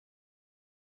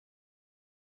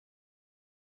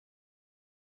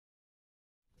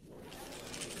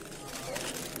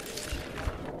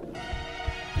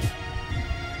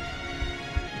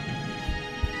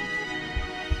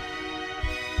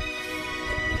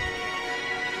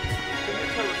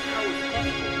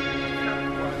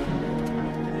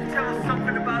Tell us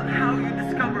something about how you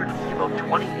discovered. About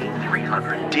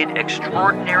 28300 did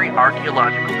extraordinary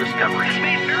archaeological discoveries. This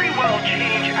may very well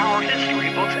change our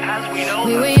history books as we know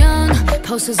We them. were young,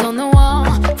 posters on the wall,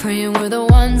 praying we're the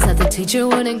ones that the teacher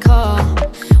wouldn't call.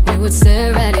 We would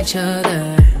stare at each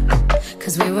other,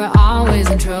 cause we were always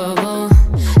in trouble.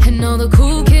 And all the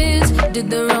cool kids did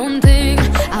their own thing.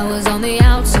 I was on the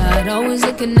outside, always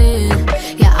looking in.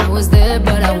 Yeah, I was there,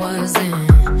 but I wasn't.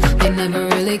 They never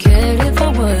really cared if I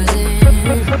wasn't.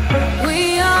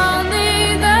 We all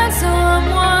need that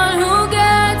someone who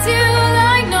gets you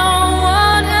like no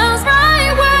one else,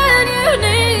 right when you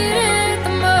need it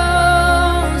the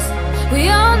most. We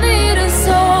all need a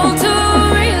soul to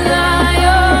rely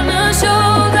on, a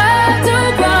shoulder to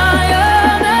cry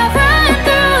on, a friend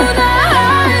through the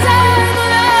highs and the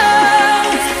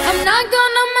lows. I'm not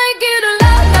gonna make it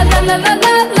alone, la la la la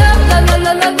la la la la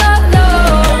la la la.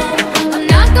 I'm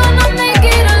not gonna make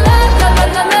it alone, la la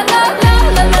la la la la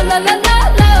la la la la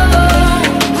la.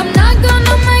 I'm not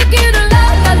gonna make it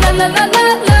alone, la la la la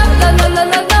la la la la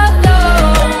la la la.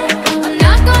 I'm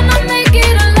not gonna make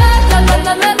it alone, la la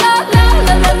la la la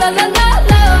la la la la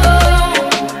la.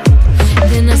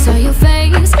 Then I saw your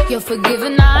face, your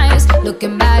forgiving eyes,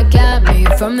 looking back at me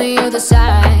from the other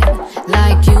side,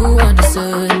 like you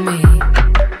understood me.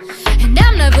 And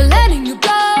I'm never letting you go.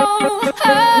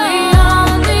 We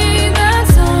all need that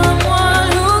someone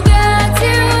who gets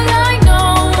you like no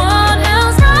one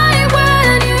else, right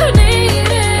when you need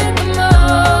it the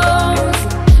most.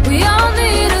 We all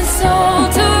need a soul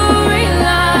to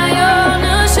rely on,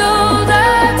 a shoulder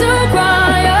to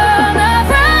cry on, a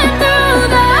friend through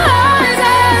the highs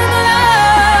and the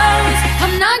lows.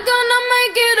 I'm not gonna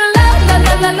make it alone, la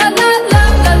la la la la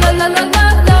la la la la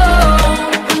la la.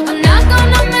 I'm not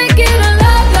gonna make it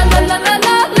alone, la la la la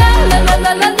la la la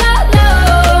la la la la.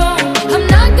 I'm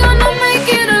not gonna make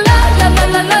it alone, la la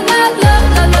la la la la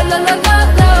la la la la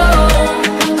la.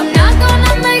 I'm not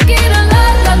gonna make it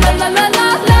alone, la la la la la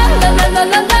la la la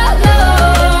la la la.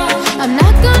 I'm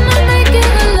not gonna make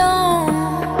it alone.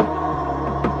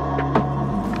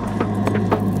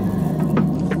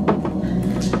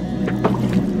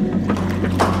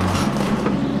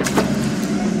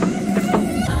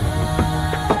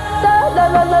 La la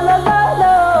la la la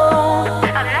la.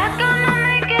 I'm not gonna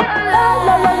make it alone. La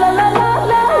la la la la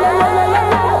la la la la la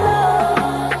la.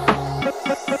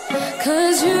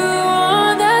 'Cause you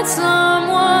are that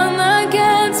someone that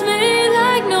gets me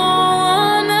like no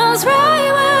one else,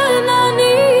 right when I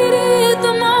need it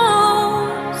the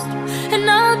most. And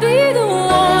I'll be the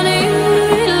one you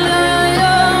rely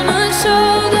on, a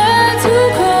shoulder to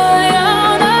cry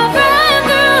on, a friend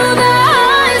through the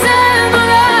highs and the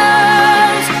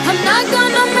lows. I'm not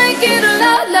gonna make it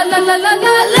alone, la la la la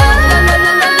la la la la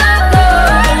la la la.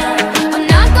 I'm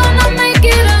not gonna make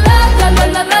it alone, la la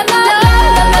la la la la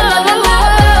la la la la.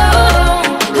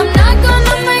 I'm not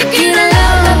gonna make it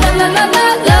alone, la la la la la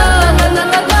la la la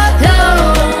la la.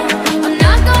 I'm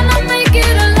not gonna make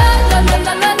it alone, la la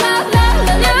la la la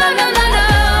la la la la la.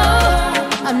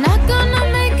 I'm not gonna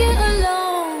make it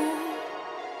alone.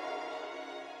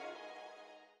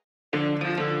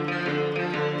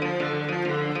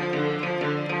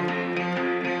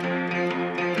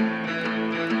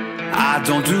 I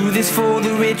don't do this for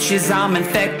the riches, I'm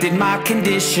infected. My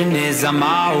condition is I'm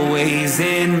always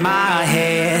in my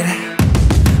head.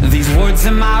 These words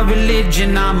are my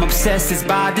religion, I'm obsessed, it's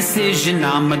by decision.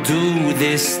 I'ma do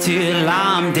this till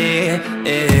I'm dead.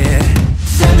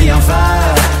 Set me on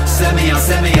fire, set me on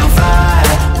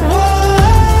fire.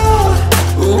 Whoa,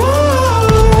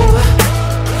 whoa.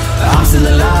 I'm still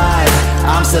alive,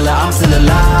 I'm still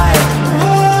alive.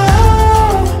 Whoa.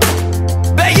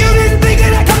 Bet you didn't think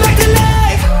that I'd come back to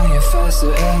life. How you fast so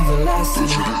everlasting.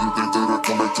 Bet you didn't think that I'd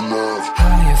come back to life.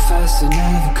 How you fast so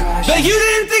never crash. Bet you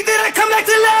didn't think that I'd come back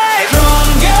to life.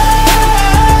 Stronger.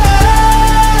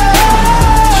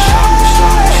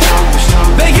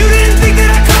 Bet you didn't think that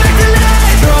I'd come back to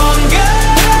life. Stronger.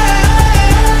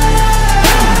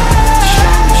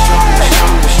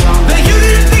 Bet you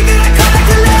didn't think that I'd come back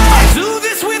to life. I do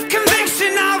this with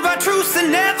conviction, I write truths and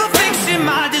never fiction.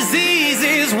 My disease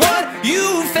is what you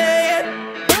fed.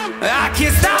 I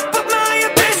can't stop but my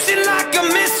ambition, like a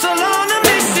missile on a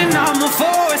mission. I'm a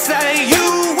force that you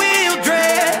will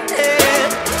dread.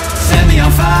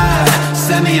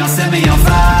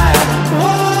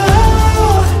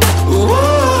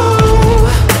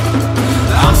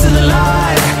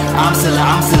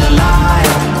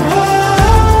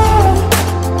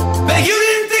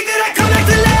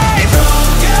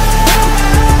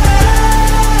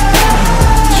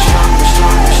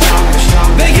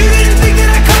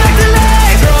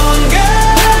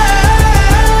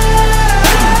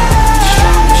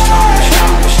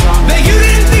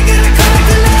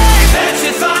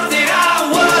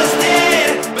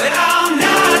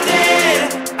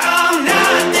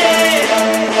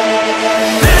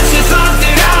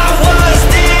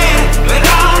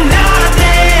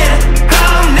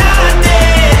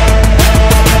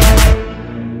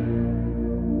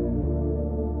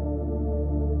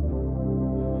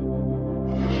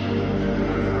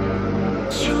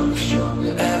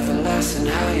 everlasting,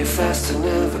 how you're fast and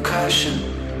never caution.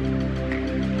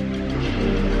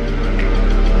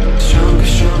 Stronger,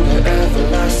 stronger,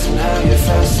 everlasting, how you're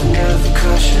fast and never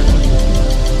caution.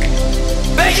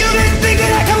 But you didn't think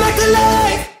that I'd come back to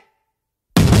life.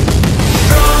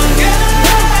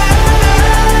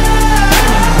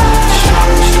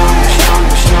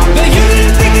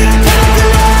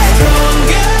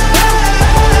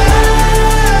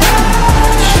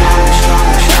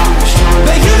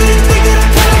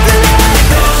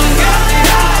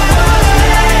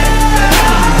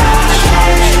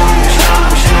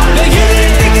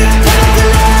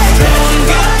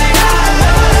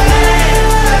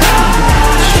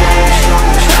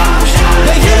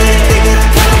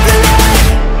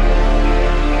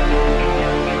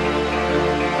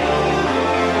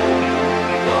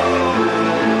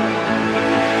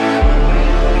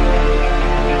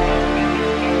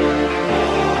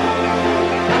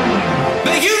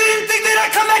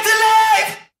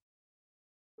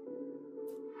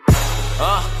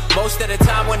 Most of the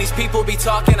time when these people be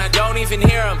talking, I don't even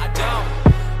hear them.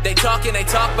 They talk and they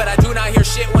talk, but I do not hear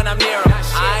shit when I'm near them.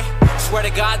 I swear to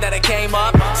God that I came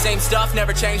up, same stuff,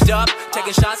 never changed up.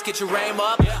 Taking shots, get your aim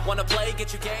up. Wanna play,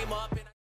 get your game up.